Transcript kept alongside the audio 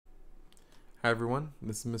Hi everyone,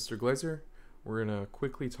 this is Mr. Glazer. We're going to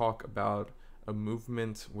quickly talk about a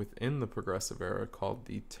movement within the progressive era called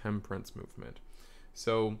the Temperance Movement.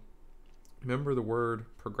 So remember, the word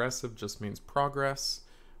progressive just means progress.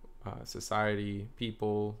 Society,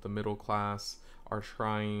 people, the middle class are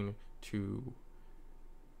trying to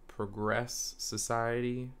progress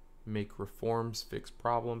society, make reforms, fix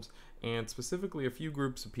problems, and specifically a few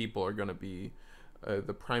groups of people are going to be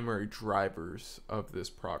the primary drivers of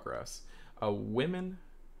this progress. Women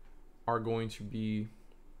are going to be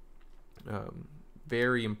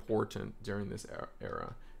very important during this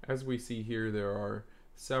era. As we see here, there are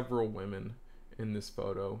several women in this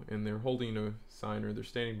photo, and they're holding a sign, or they're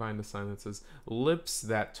standing behind the sign that says, "Lips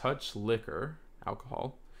that touch liquor,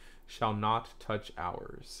 alcohol, shall not touch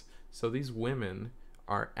ours." So these women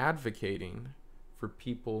are advocating for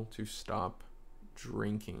people to stop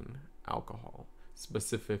drinking alcohol,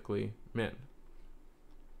 specifically men,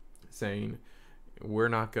 saying, we're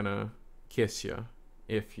not gonna kiss you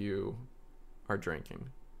if you are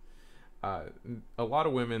drinking. A lot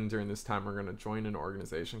of women during this time are going to join an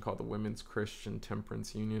organization called the Women's Christian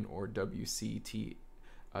Temperance Union, or WCTU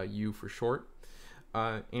for short.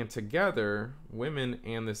 And together, women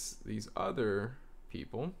and these other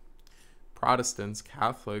people, Protestants,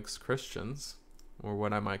 Catholics, Christians, or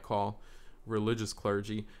what I might call religious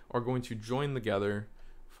clergy, are going to join together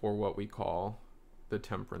for what we call the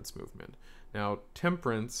temperance movement. Now,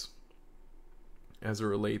 temperance, as it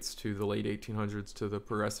relates to the late 1800s to the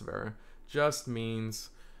progressive era, just means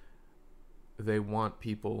they want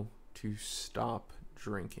people to stop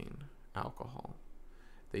drinking alcohol.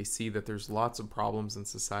 They see that there's lots of problems in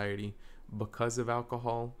society because of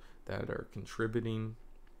alcohol that are contributing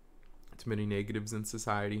to many negatives in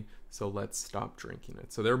society, so let's stop drinking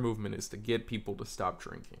it. So their movement is to get people to stop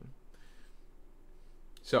drinking.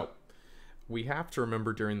 So we have to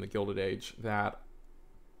remember during the Gilded Age that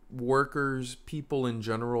workers, people in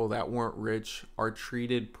general that weren't rich, are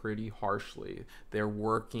treated pretty harshly. They're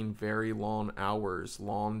working very long hours,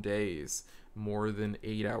 long days, more than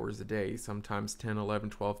 8 hours a day, sometimes 10, 11,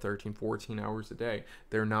 12, 13, 14 hours a day.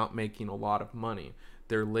 They're not making a lot of money.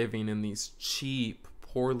 They're living in these cheap,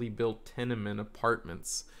 poorly built tenement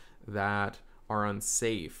apartments that are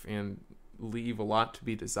unsafe and leave a lot to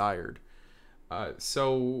be desired.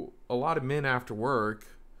 So a lot of men after work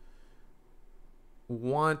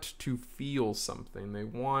want to feel something. They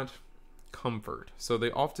want comfort. So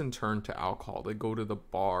they often turn to alcohol. They go to the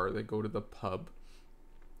bar, they go to the pub,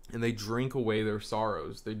 and they drink away their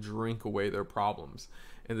sorrows. They drink away their problems.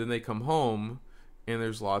 And then they come home and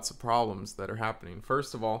there's lots of problems that are happening.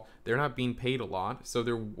 First of all, they're not being paid a lot, so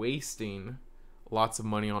they're wasting lots of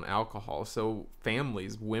money on alcohol. So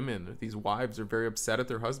families, women, these wives are very upset at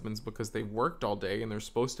their husbands because they worked all day and they're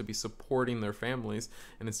supposed to be supporting their families,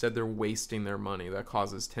 and instead they're wasting their money. That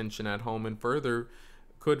causes tension at home, and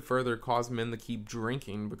could further cause men to keep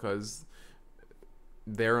drinking because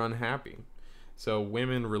they're unhappy. So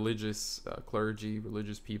women, religious clergy,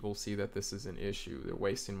 religious people see that this is an issue. They're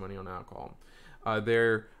wasting money on alcohol.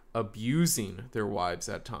 They're abusing their wives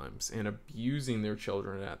at times, and abusing their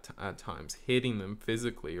children at times, hitting them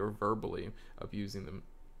physically or verbally, abusing them.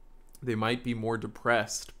 They might be more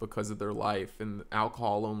depressed because of their life, and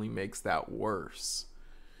alcohol only makes that worse.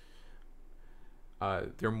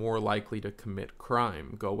 They're more likely to commit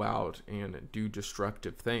crime, go out and do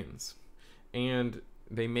destructive things, and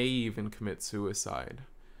they may even commit suicide,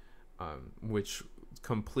 which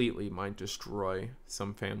completely might destroy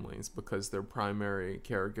some families because their primary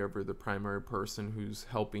caregiver, the primary person who's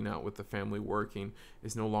helping out with the family working,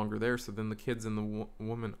 is no longer there. So then the kids and the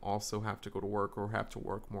woman also have to go to work, or have to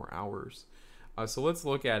work more hours. So let's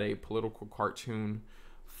look at a political cartoon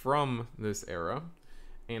from this era.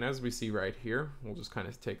 And as we see right here, we'll just kind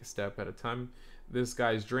of take a step at a time. This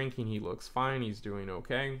guy's drinking. He looks fine. He's doing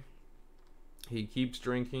okay. He keeps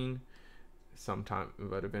drinking sometimes,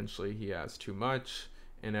 but eventually he has too much.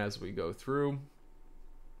 And as we go through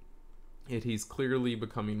it, he's clearly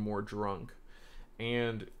becoming more drunk.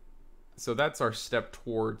 And so that's our step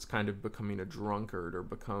towards kind of becoming a drunkard, or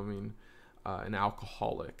becoming an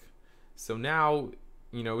alcoholic. So now,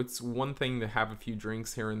 it's one thing to have a few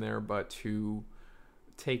drinks here and there, but to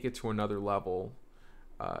take it to another level,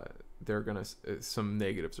 some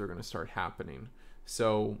negatives are gonna start happening.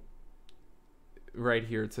 So right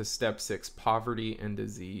here it says step 6, poverty and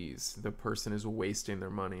disease. The person is wasting their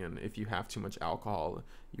money, and if you have too much alcohol,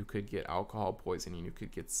 you could get alcohol poisoning, you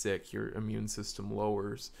could get sick, your immune system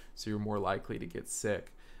lowers, so you're more likely to get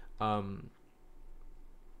sick.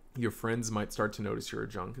 Your friends might start to notice you're a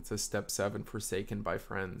drunk. It says step 7, forsaken by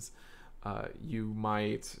friends. You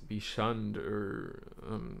might be shunned, or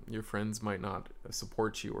your friends might not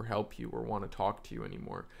support you or help you or want to talk to you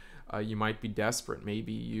anymore. You might be desperate.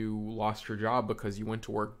 Maybe you lost your job because you went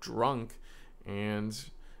to work drunk and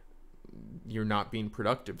you're not being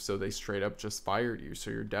productive, so they straight up just fired you.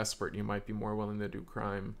 So you're desperate. You might be more willing to do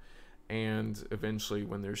crime. And eventually,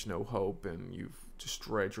 when there's no hope and you've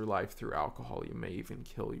destroyed your life through alcohol, you may even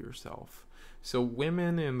kill yourself. So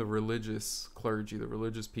women in the religious clergy, the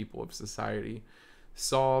religious people of society,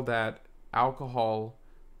 saw that alcohol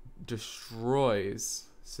destroys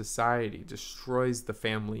society, destroys the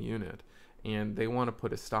family unit, and they want to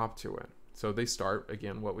put a stop to it. So they start,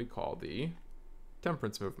 again, what we call the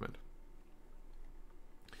Temperance Movement.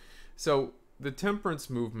 So the Temperance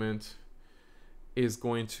Movement is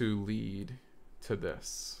going to lead to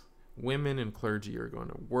this. Women in clergy are going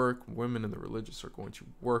to work. Women in the religious are going to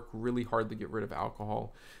work really hard to get rid of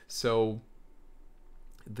alcohol. So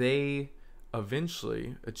they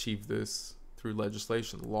eventually achieve this through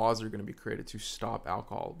legislation. Laws are going to be created to stop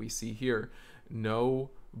alcohol. We see here, no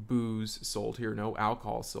booze sold here, no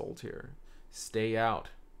alcohol sold here. Stay out.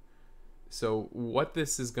 So what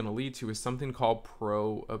this is going to lead to is something called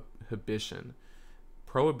prohibition.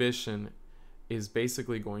 Prohibition is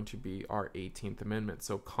basically going to be our 18th Amendment.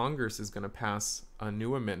 So Congress is going to pass a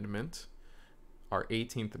new amendment, our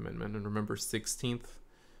 18th Amendment. And remember, 16th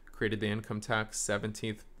created the income tax,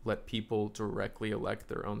 17th let people directly elect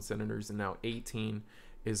their own senators, and now 18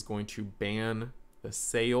 is going to ban the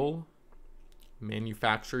sale,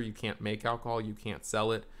 manufacture. You can't make alcohol, you can't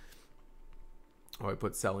sell it. Oh, I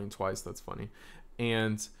put selling twice, that's funny.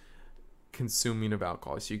 And consuming of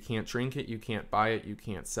alcohol. So you can't drink it, you can't buy it, you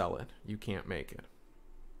can't sell it, you can't make it.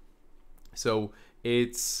 So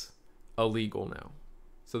it's illegal now.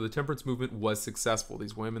 So the temperance movement was successful.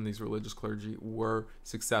 These women, these religious clergy were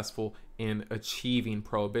successful in achieving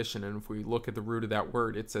prohibition. And if we look at the root of that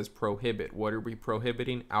word, it says prohibit. What are we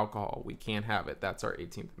prohibiting? Alcohol. We can't have it. That's our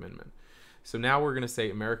 18th Amendment. So now we're going to say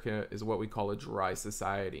America is what we call a dry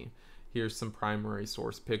society. Here's some primary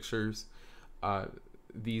source pictures.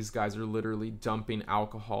 These guys are literally dumping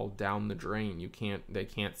alcohol down the drain. They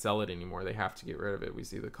can't sell it anymore. They have to get rid of it. We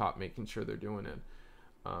see the cop making sure they're doing it.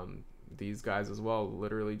 These guys as well,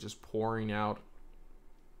 literally just pouring out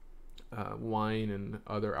wine and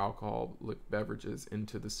other alcoholic beverages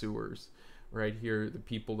into the sewers. Right here, the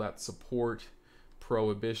people that support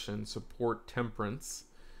prohibition, support temperance,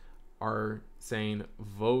 are saying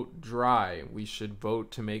vote dry. We should vote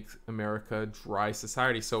to make America a dry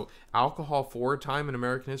society. So alcohol for a time in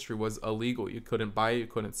American history was illegal. You couldn't buy it, you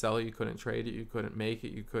couldn't sell it, you couldn't trade it, you couldn't make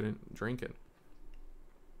it, you couldn't drink it.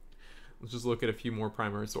 Let's just look at a few more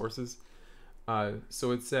primary sources.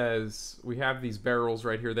 So it says we have these barrels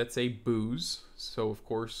right here that say booze. So of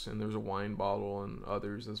course, and there's a wine bottle and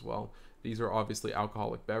others as well. These are obviously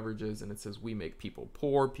alcoholic beverages, and it says we make people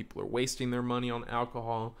poor. People are wasting their money on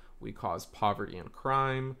alcohol. We cause poverty and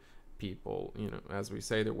crime. People, as we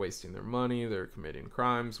say, they're wasting their money. They're committing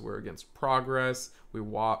crimes. We're against progress. We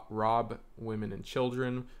rob women and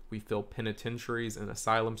children. We fill penitentiaries and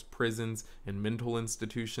asylums, prisons, and mental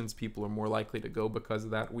institutions. People are more likely to go because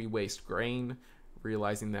of that. We waste grain,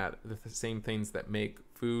 realizing that the same things that make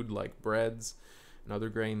food, like breads and other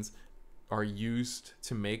grains, are used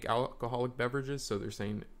to make alcoholic beverages. So they're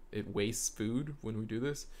saying it wastes food when we do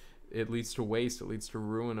this. It leads to waste. It leads to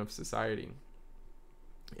ruin of society.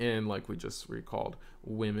 And like we just recalled,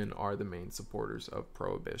 women are the main supporters of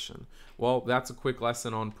prohibition. Well, that's a quick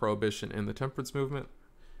lesson on prohibition and the temperance movement.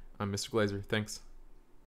 I'm Mr. Glazer. Thanks.